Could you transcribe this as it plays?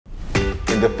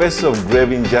In the face of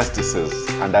grave injustices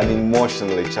and an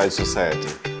emotionally charged society,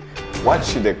 what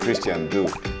should a Christian do?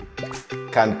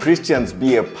 Can Christians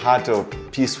be a part of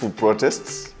peaceful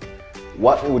protests?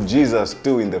 What would Jesus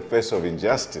do in the face of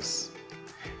injustice?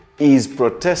 Is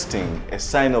protesting a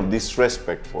sign of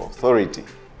disrespect for authority?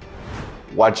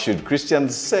 What should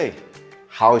Christians say?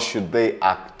 How should they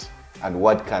act? And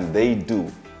what can they do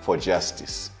for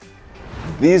justice?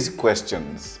 These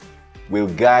questions will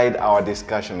guide our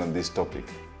discussion on this topic.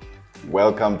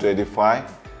 Welcome to Edify,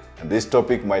 and this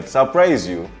topic might surprise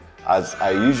you as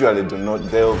I usually do not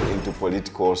delve into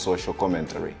political or social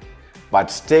commentary.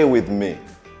 But stay with me.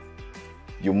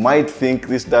 You might think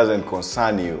this doesn't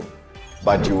concern you,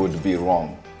 but you would be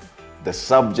wrong. The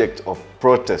subject of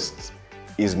protests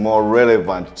is more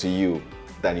relevant to you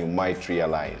than you might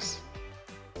realize.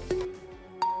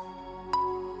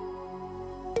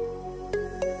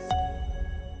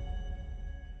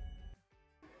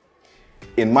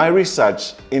 In my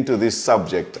research into this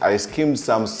subject, I skimmed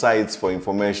some sites for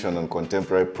information on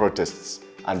contemporary protests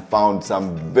and found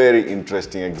some very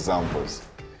interesting examples.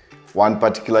 One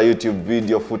particular YouTube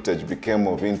video footage became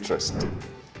of interest.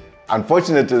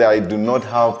 Unfortunately, I do not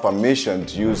have permission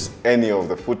to use any of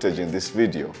the footage in this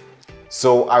video.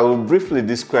 So I will briefly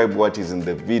describe what is in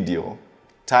the video,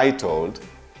 titled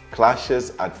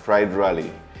 "Clashes at Pride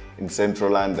Rally in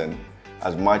Central London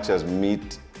as much as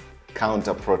meet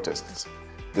counter protests."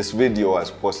 This video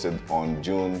was posted on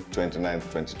June 29,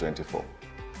 2024.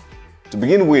 To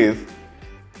begin with,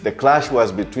 the clash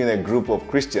was between a group of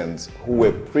Christians who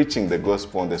were preaching the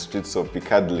gospel on the streets of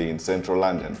Piccadilly in central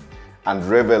London and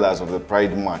revelers of the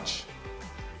Pride March.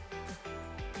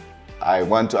 I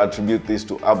want to attribute this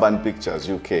to Urban Pictures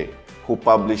UK, who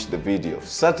published the video,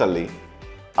 subtly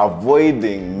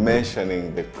avoiding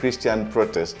mentioning the Christian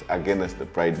protest against the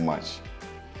Pride March.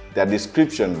 Their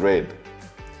description read,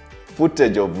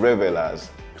 "Footage of revelers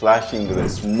clashing with a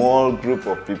small group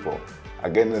of people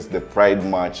against the Pride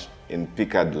March in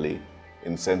Piccadilly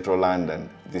in central London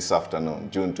this afternoon,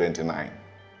 June 29.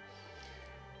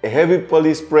 A heavy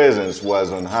police presence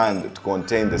was on hand to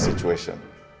contain the situation.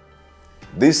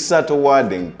 This subtle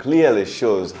wording clearly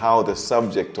shows how the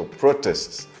subject of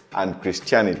protests and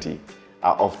Christianity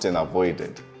are often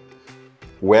avoided.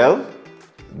 Well,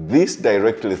 this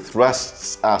directly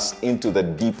thrusts us into the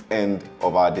deep end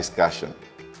of our discussion.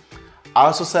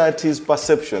 Our society's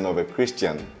perception of a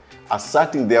Christian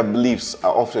asserting their beliefs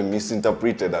are often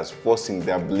misinterpreted as forcing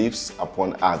their beliefs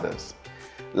upon others.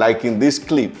 Like in this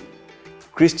clip,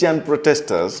 Christian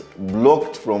protesters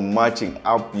blocked from marching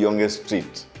up Youngest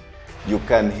Street. You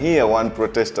can hear one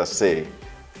protester say,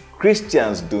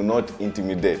 "Christians do not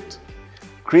intimidate.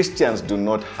 Christians do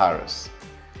not harass.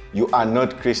 You are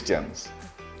not Christians."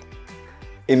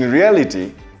 In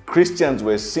reality, Christians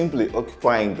were simply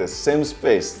occupying the same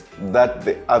space that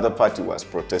the other party was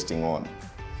protesting on.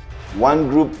 One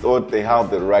group thought they have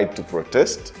the right to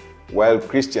protest, while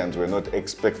Christians were not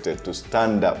expected to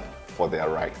stand up for their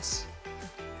rights.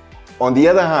 On the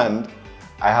other hand,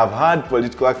 I have heard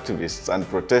political activists and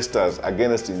protesters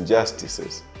against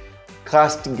injustices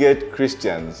castigate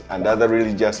Christians and other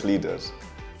religious leaders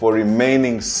for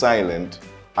remaining silent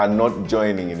and not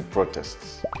joining in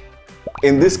protests.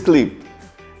 In this clip,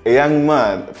 a young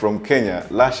man from Kenya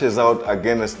lashes out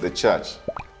against the church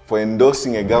for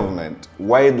endorsing a government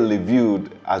widely viewed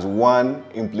as one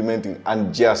implementing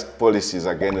unjust policies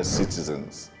against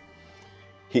citizens.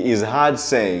 He is heard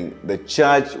saying the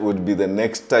church would be the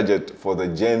next target for the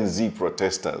Gen Z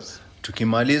protesters.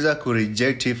 Tukimaliza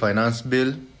kureject hii finance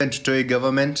bill and tutoe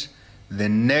government, the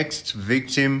next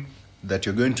victim that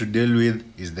you're going to deal with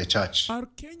is the church.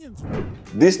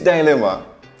 This dilemma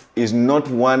is not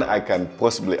one I can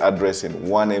possibly address in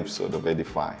one episode of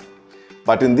Edify.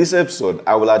 But in this episode,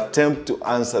 I will attempt to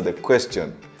answer the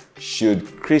question,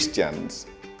 should Christians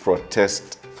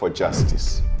protest for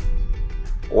justice?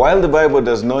 While the Bible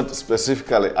does not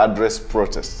specifically address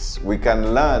protests, we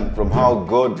can learn from how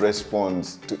God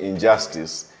responds to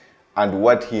injustice and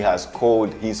what he has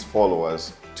called his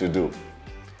followers to do.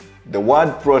 The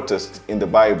word protest in the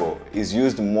Bible is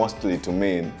used mostly to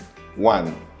mean,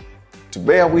 1, to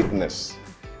bear witness.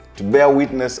 To bear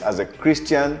witness as a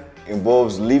Christian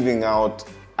involves living out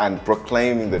and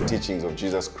proclaiming the teachings of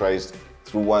Jesus Christ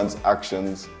through one's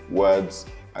actions, words,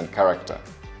 and character.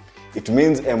 It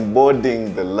means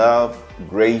embodying the love,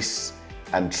 grace,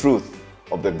 and truth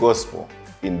of the gospel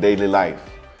in daily life,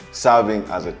 serving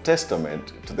as a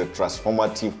testament to the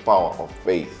transformative power of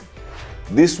faith.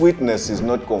 This witness is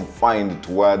not confined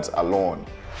to words alone,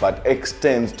 but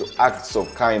extends to acts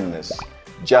of kindness,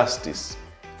 justice,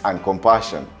 and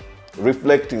compassion,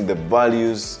 reflecting the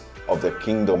values of the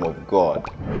kingdom of God.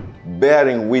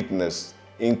 Bearing witness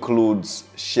includes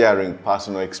sharing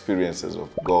personal experiences of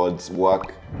God's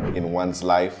work in one's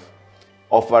life,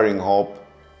 offering hope,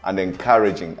 and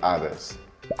encouraging others.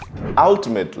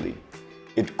 Ultimately,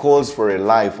 it calls for a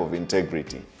life of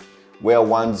integrity, where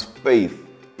one's faith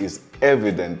is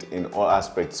evident in all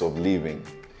aspects of living,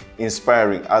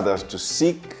 inspiring others to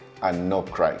seek and know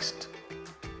Christ.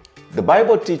 The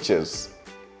Bible teaches,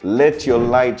 "Let your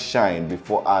light shine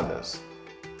before others,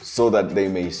 so that they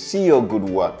may see your good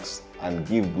works and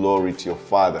give glory to your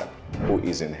Father who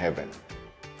is in heaven."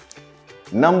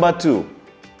 Number 2,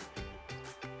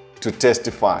 to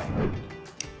testify.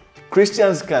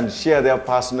 Christians can share their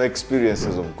personal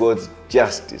experiences of God's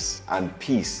justice and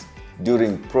peace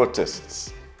during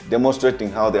protests,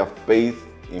 demonstrating how their faith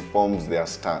informs their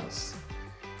stance.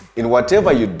 In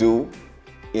whatever you do,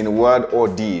 in word or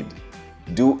deed,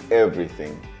 do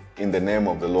everything in the name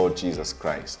of the Lord Jesus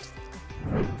Christ.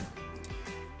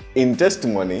 In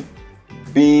testimony,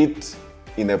 be it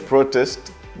in a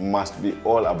protest, must be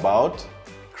all about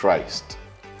Christ.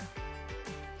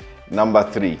 Number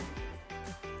 3,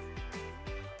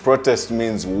 protest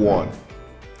means warn.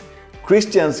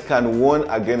 Christians can warn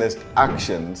against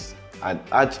actions and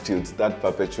attitudes that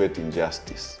perpetuate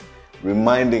injustice,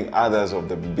 reminding others of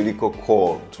the biblical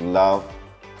call to love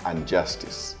and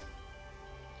justice.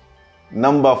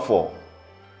 Number 4,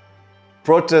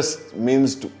 protest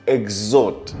means to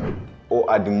exhort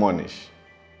or admonish.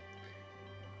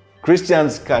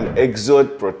 Christians can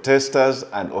exhort protesters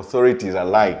and authorities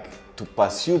alike to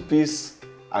pursue peace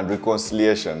and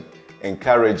reconciliation,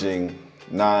 encouraging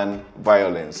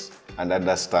non-violence and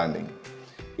understanding.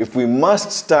 If we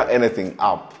must stir anything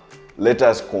up, let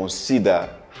us consider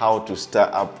how to stir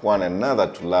up one another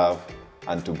to love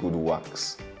and to good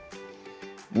works.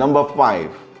 Number 5,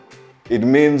 it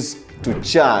means to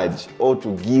charge or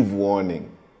to give warning.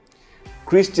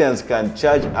 Christians can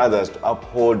charge others to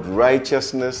uphold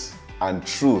righteousness and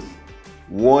truth,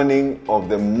 warning of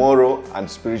the moral and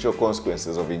spiritual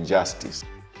consequences of injustice.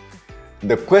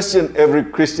 The question every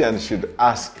Christian should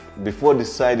ask before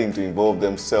deciding to involve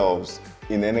themselves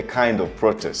in any kind of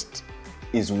protest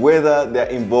is whether their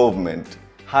involvement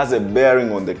has a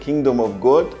bearing on the kingdom of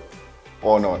God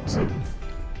or not.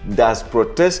 Does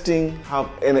protesting have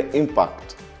any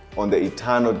impact on the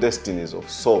eternal destinies of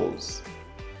souls?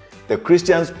 The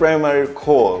Christian's primary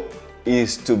call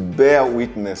is to bear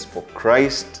witness for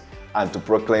Christ and to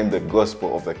proclaim the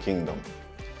gospel of the kingdom.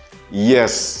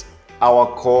 Yes, our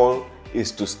call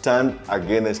is to stand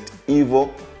against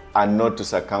evil and not to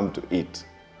succumb to it.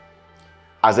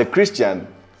 As a Christian,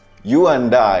 you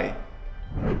and I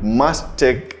must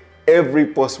take every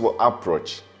possible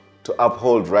approach to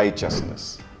uphold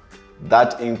righteousness.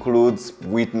 That includes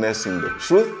witnessing the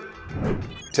truth,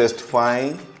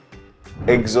 testifying,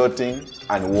 exhorting,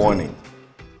 and warning.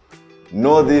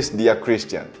 Know this, dear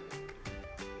Christian,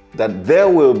 that there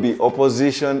will be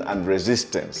opposition and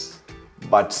resistance,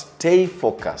 but stay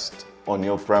focused on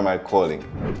your primary calling.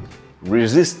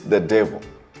 Resist the devil,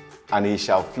 and he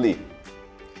shall flee.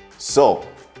 So,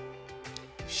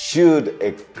 should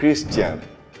a Christian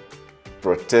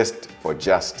protest for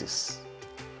justice?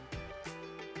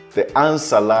 The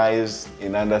answer lies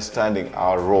in understanding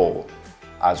our role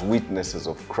as witnesses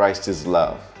of Christ's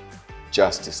love,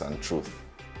 justice, and truth.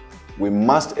 We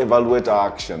must evaluate our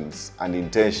actions and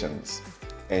intentions,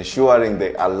 ensuring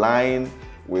they align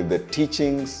with the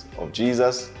teachings of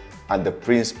Jesus and the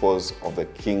principles of the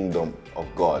kingdom of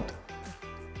God.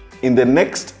 In the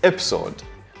next episode,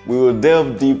 we will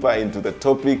delve deeper into the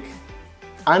topic,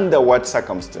 under what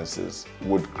circumstances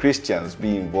would Christians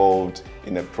be involved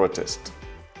in a protest?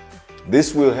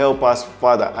 This will help us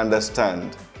further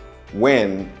understand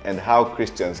when and how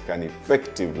Christians can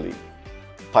effectively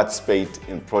participate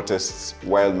in protests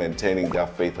while maintaining their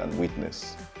faith and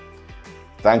witness.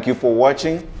 Thank you for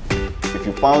watching. If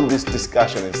you found this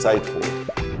discussion insightful,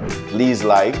 please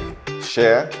like,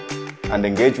 share, and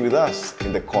engage with us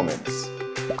in the comments.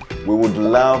 We would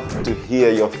love to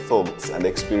hear your thoughts and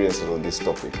experiences on this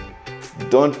topic.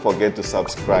 Don't forget to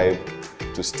subscribe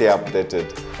to stay updated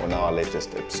on our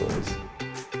latest episodes.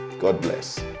 God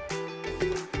bless.